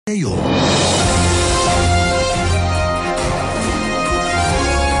eyo.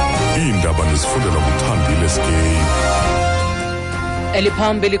 Iindaba nezifundela kuThandile Skeyi.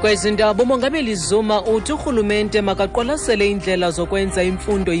 Eliphambili kwezindaba, uMongameli Zuma uthi urhulumente makaqwalasele iindlela zokwenza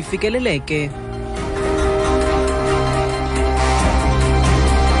imfundo ifikeleleke.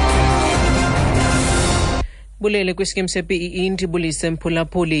 Bulele kwiSkim se-PEE Ndibulise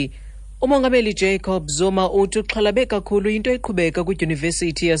Mphulaphuli. uMongameli Jacob Zuma uthi uxhalabe kakhulu into eqhubeka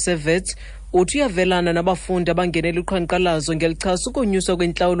kwidyunivesithi yaseWits. Uthi uyavelana nabafundi abangenela uqhankqalazo ngelichasa ukonyuswa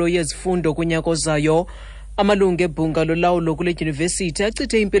kwentlawulo yezifundo kunyaka ozayo. Amalungu ebhunga lolawulo kule dyunivesithi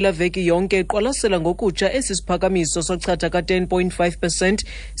achithe impelaveki yonke eqwalasela ngokutsha esi siphakamiso sochatha ka-10.5%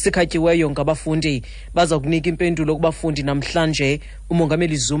 sikhatyiweyo ngabafundi. Baza kunika impendulo kubafundi namhlanje.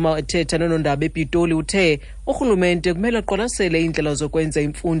 uMongameli Zuma ethetha nonondaba ePitoli uthe urhulumente kumele aqwalasele iindlela zokwenza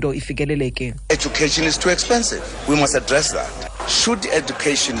imfundo ifikeleleke. Education is too expensive. We must address that. Should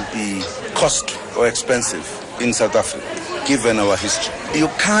education be cost or expensive in South Africa, given our history? You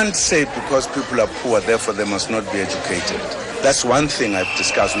can't say because people are poor, therefore they must not be educated. That's one thing I've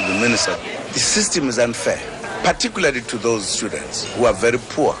discussed with the minister. The system is unfair, particularly to those students who are very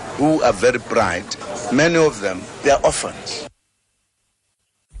poor, who are very bright. Many of them, they are orphans.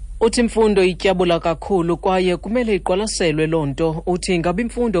 Uthi imfundo ityabula kakhulu kwaye kumele iqwalaselwe loo nto. Uthi ngabe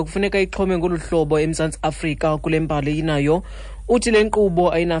imfundo kufuneka ixhome ngolu hlobo eMzantsi Afrika kule mbali inayo. Uthi le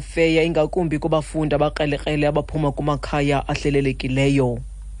nkqubo ayinafeya ingakumbi kubafundi abakrelekrele abaphuma kumakhaya ahlelelekileyo.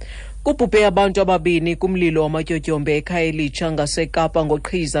 Kubhubhe abantu ababini kumlilo wamatyotyombe ekhaya elitsha ngaseKapa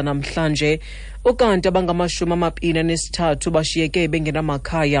ngoQhiza namhlanje. Ukanti abangama-23 bashiyeke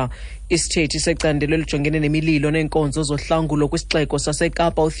bengenamakhaya. Isithethi secandelo elijongene nemililo neenkonzo zohlangulo kwisixeko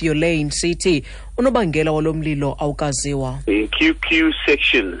saseKapa uTheo Lane City unobangela walo mlilo awukaziwa. In QQ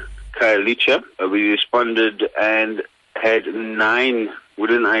section Khayelitsha, we responded and had 9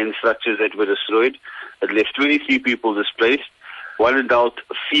 wooden iron structures that were destroyed. It left 23 people displaced. 1 adult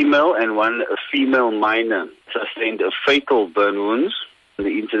female and 1 female minor sustained fatal burn wounds. The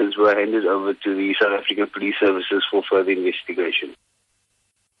incidents were handed over to the South African Police Services for further investigation.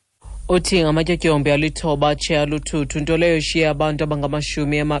 Uthi ngamatyotyombe alithoba atshe aluthuthu nto leyo ishiye abantu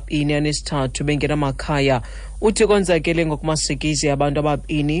abangama-23 bengenamakhaya. Uthi konzakele ngokumasikizi abantu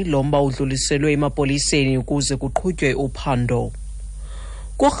ababini lo mba udluliselwe emapoliseni ukuze kuqhutywe uphando.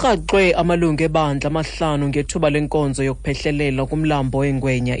 Kurhaxwe amalungu ebandla amahlanu ngethuba lenkonzo yokuphehlelela kumlambo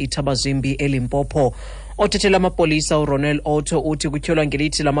eNgwenya iThabazimbi eLimpopo. Othethela amapolisa uRonel Otto uthi kutyholwa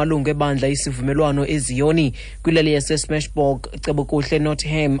ngelithi lamalungu ebandla isivumelwano eZioni kwilali yaseSmashburg Cebukuhle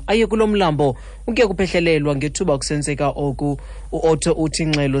Nottingham aye kulo mlambo ukuya kuphehlelelwa ngethuba kusenzeka oku. uOtto uthi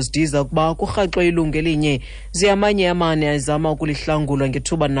ingxelo zidiza ukuba kurhaxwe ilungu elinye ziyamanye amane azama ukulihlangula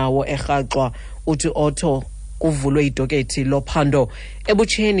ngethuba nawo erhaxwa. Uthi Otto kuvulwe idokethi lophando.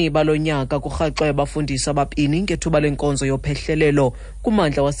 Ebutsheni balonyaka kurhaxwe abafundisi ababini ngethuba lenkonzo yophehlelelo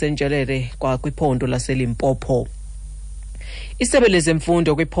kumandla waseNtshele kwakwiphondo laseLimpopo. Isebe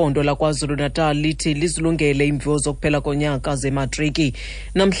lezemfundo kwiphondo laKwaZulu-Natal lithi lizilungele iimviwo zokuphela konyaka zematriki.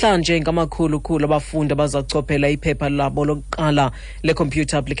 Namhlanje ngamakhulu abafundi abazachophela iphepha labo lokuqala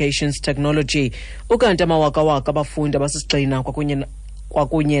le-Computer Applications Technology. Ukanti amawakawaka abafundi abasisigxina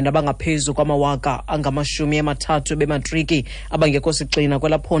kwakunye nabangaphezu kwama-30,000 bematriki abangekho sigxina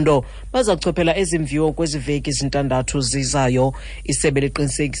kwelaphondo bazachophela ezimviwo kweziveki zintandathu zizayo. Isebe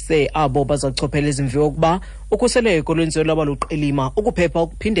liqinisekise abo bazachophela ezimviwo ukuba ukhuseleko lwenziwe lwaba luqilima ukuphepha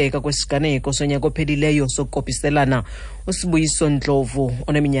ukuphindeka kwesiganeko sonyaka ophelileyo sokukopiselana. uSibuyiso Ndlovu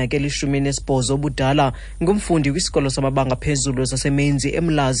oneminyaka 18 obudala ngumfundi kwisikolo samabanga phezulu saseMenzi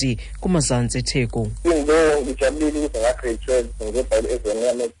eMlazi kumazantsi eTheku. Ngijabulile ukuthi ngagraduate ngobhala ezweni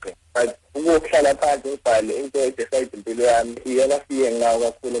yami egqina. Ukuhlala phansi ngibhale into edecide impilo yami iyona siye ngawo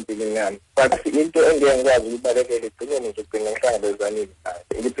kakhulu empilweni yami. But into engeke ngikwazi ukubalekela egcineni ngizogcina ngihlangabezanile nayo.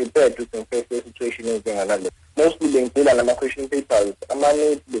 Ngiprepared ukuthi ngiface situation ezinjengalale. Mostly bengicela nama-question papers,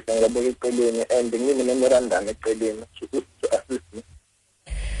 ama-notes bese ngiyabeka eceleni and ngine-memorandum eceleni to assist me.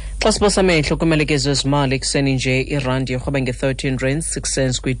 Xa sibosa amehlo kwimelekezo ezimali ekuseni nje irandi yorhweba nge-13 rand 6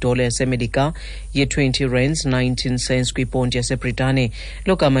 cents kwidola yaseMelika, ye-20 rands 19 cents kwiponti yaseBritane,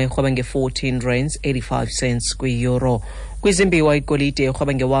 logama irhweba nge-14 rands 85 cents kwi-euro. Kwizimbiwa igolide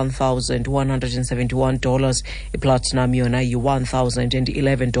irhweba nge-$1,171, iplatinum yona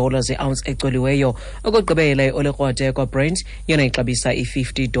yi-$1,011 i-ounce ecoliweyo. Okugqibela iolikrwate kwa-Brent yona ixabisa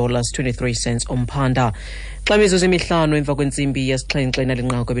i-$50.23 umphanda. Xa mizuzu emihlanu emva kwentsimbi yesixhenxe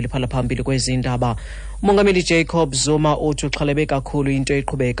nalinqaku ebeliphala phambili kwezindaba, uMongameli Jacob Zuma uthi uxhalebe kakhulu into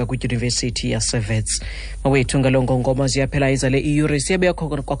eqhubeka kwidyunivesithi yaseWits. Mawethu ngalo ngongoma ziyaphela izale iyure siyabuya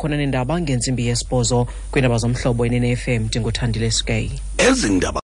kwakhona nendaba ngentsimbi yesibhozo kwiindaba zomhlobo NNFM. Ndinguthandile Skay. Ezindaba